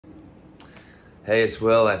Hey, it's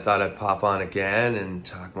Will. I thought I'd pop on again and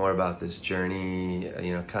talk more about this journey,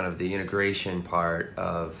 kind of the integration part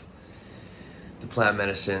of the plant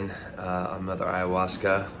medicine on Mother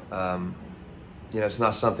Ayahuasca. It's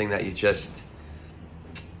not something that you just,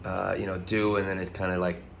 do and then it kind of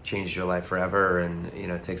like changes your life forever, and,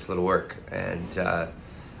 it takes a little work. And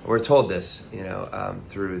we're told this,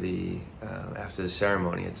 through after the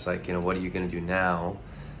ceremony. It's like, what are you going to do now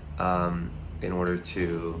in order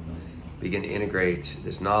to begin to integrate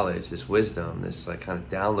this knowledge, this wisdom, this like kind of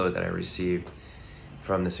download that I received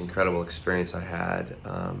from this incredible experience I had,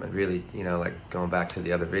 and really, like going back to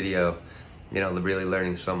the other video, really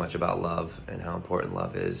learning so much about love and how important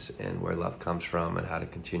love is and where love comes from and how to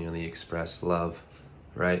continually express love,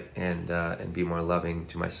 right? And be more loving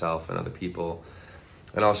to myself and other people.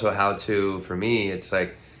 And also how to, for me, it's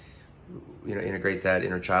like, integrate that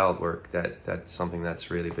inner child work. That's something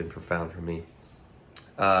that's really been profound for me.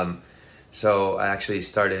 So I actually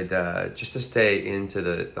started just to stay into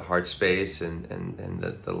the heart space and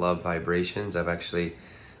the love vibrations. I've actually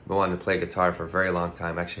been wanting to play guitar for a very long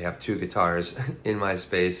time. I actually have 2 guitars in my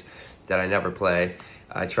space that I never play.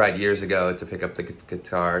 I tried years ago to pick up the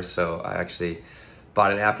guitar, so I actually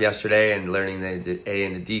bought an app yesterday and learning the A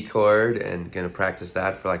and the D chord, and going to practice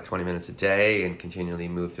that for like 20 minutes a day and continually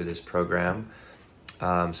move through this program.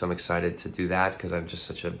 So I'm excited to do that because I'm just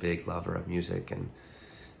such a big lover of music, and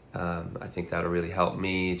I think that'll really help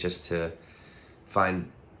me just to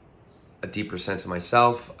find a deeper sense of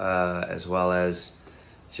myself, as well as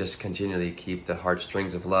just continually keep the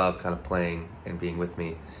heartstrings of love kind of playing and being with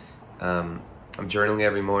me. I'm journaling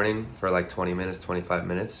every morning for like 20 minutes, 25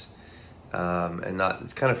 minutes, and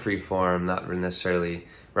it's kind of free form, not necessarily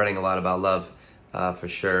writing a lot about love, for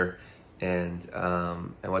sure, and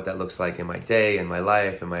what that looks like in my day, in my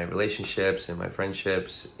life, in my relationships, in my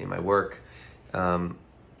friendships, in my work.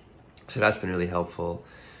 So that's been really helpful.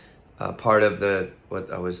 Part of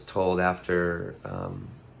what I was told after,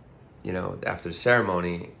 after the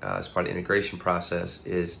ceremony, as part of the integration process,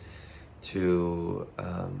 is to,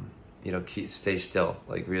 stay still,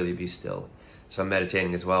 like really be still. So I'm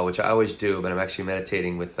meditating as well, which I always do, but I'm actually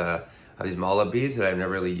meditating with these mala beads that I've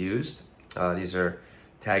never really used. These are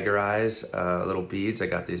tiger eyes, little beads. I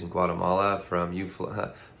got these in Guatemala from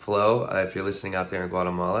Flo, if you're listening out there in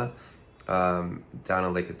Guatemala. Down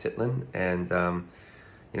on Lake Atitlan, and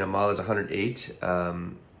Mala is 108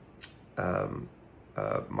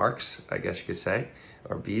 marks, I guess you could say,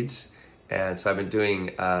 or beads. And so I've been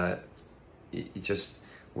doing just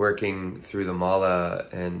working through the Mala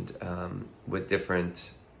and with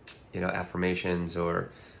different affirmations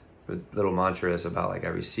or with little mantras about like I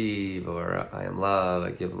receive, or I am love,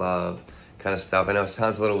 I give love, kind of stuff. I know it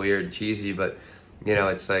sounds a little weird and cheesy, but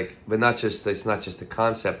it's like, but it's not just the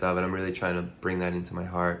concept of it. I'm really trying to bring that into my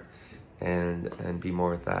heart and be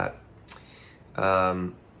more with that.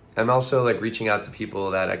 I'm also like reaching out to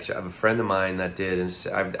people that actually, I have a friend of mine that did, and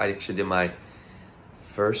I actually did my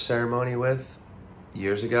first ceremony with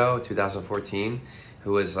years ago, 2014,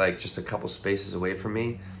 who was like just a couple spaces away from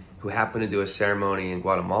me, who happened to do a ceremony in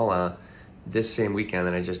Guatemala this same weekend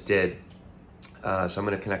that I just did. So I'm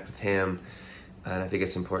going to connect with him. And I think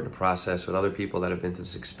it's important to process with other people that have been through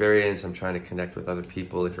this experience. I'm trying to connect with other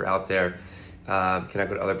people. If you're out there, connect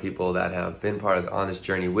with other people that have been on this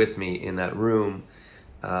journey with me in that room.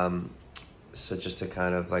 So just to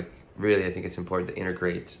kind of like, really, I think it's important to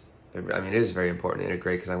integrate. I mean, it is very important to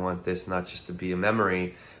integrate, because I want this not just to be a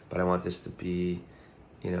memory, but I want this to be,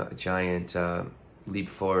 a giant leap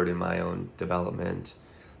forward in my own development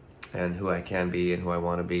and who I can be and who I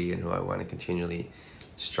want to be and who I want to continually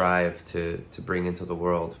strive to bring into the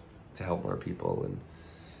world to help more people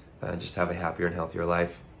and just have a happier and healthier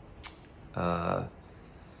life.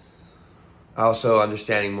 Also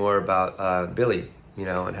understanding more about Billy,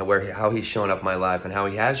 and how he's shown up in my life and how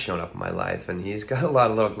he has shown up in my life. And he's got a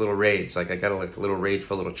lot of little rage. Like I got a little rage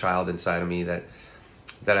for a little child inside of me that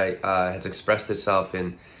has expressed itself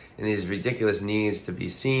in these ridiculous needs to be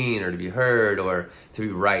seen or to be heard or to be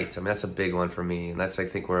right. I mean, that's a big one for me. And that's, I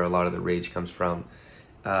think, where a lot of the rage comes from.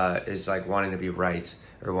 Is like wanting to be right,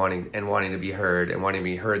 or wanting to be heard, and wanting to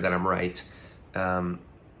be heard that I'm right. And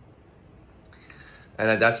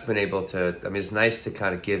that's been able to, I mean, it's nice to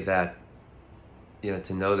kind of give that,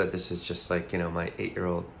 to know that this is just like, my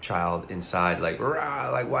 8-year-old child inside, like,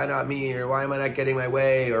 rah, like, why not me? Or why am I not getting my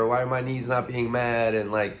way? Or why are my needs not being met?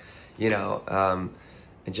 And like, and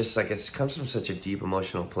just like, it comes from such a deep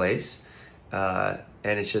emotional place. And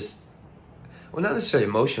it's just, well, not necessarily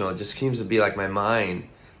emotional. It just seems to be like my mind,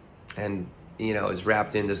 and is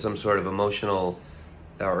wrapped into some sort of emotional,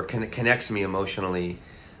 or connects me emotionally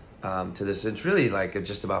to this. It's really like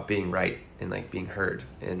just about being right and like being heard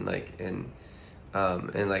and like and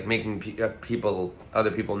like making people,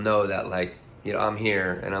 other people know that like, you know, I'm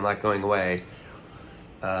here and I'm not going away.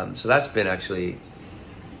 So that's been actually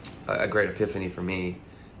a great epiphany for me,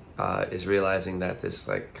 is realizing that this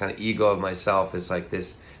like kind of ego of myself is like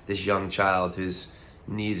this young child whose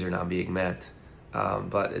needs are not being met.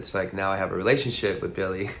 But it's like now I have a relationship with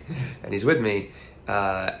Billy and he's with me,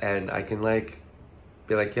 and I can like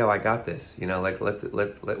be like, yo, I got this, you know, like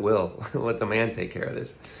let Will, let the man take care of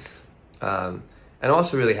this. And I'm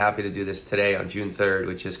also really happy to do this today on June 3rd,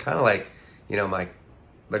 which is kind of like, you know, my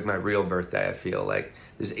real birthday. I feel like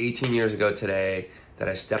this is 18 years ago today that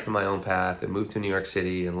I stepped on my own path and moved to New York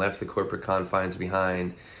City and left the corporate confines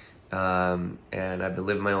behind. And I've been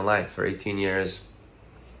living my own life for 18 years,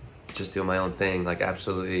 just doing my own thing, like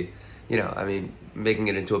absolutely, you know, I mean, making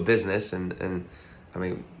it into a business. And I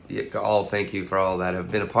mean, all thank you for all that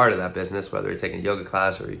have been a part of that business, whether you're taking a yoga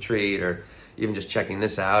class or a retreat or even just checking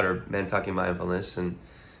this out or Talking Mindfulness. And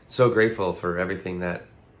so grateful for everything that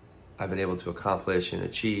I've been able to accomplish and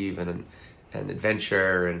achieve and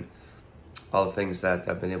adventure and all the things that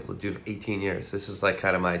I've been able to do for 18 years. This is like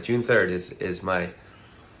kind of my June 3rd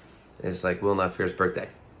is like Will Not Fear's birthday.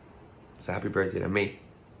 So happy birthday to me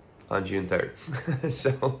on June 3rd.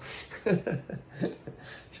 So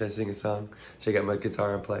should I sing a song? Should I get my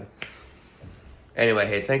guitar and play? Anyway,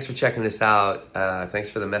 hey, thanks for checking this out. Thanks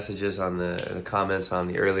for the messages on the comments on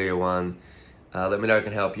the earlier one. Let me know if I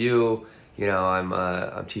can help you. You know,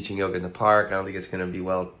 I'm teaching yoga in the park. I don't think it's gonna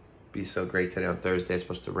be so great today on Thursday. It's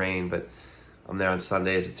supposed to rain, but I'm there on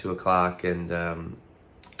Sundays at 2 o'clock. And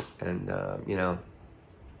you know,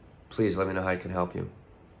 please let me know how I can help you.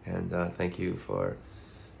 And thank you for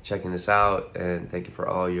checking this out, and thank you for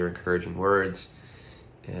all your encouraging words.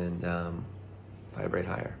 And vibrate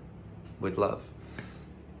higher with love.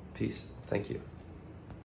 Peace. Thank you.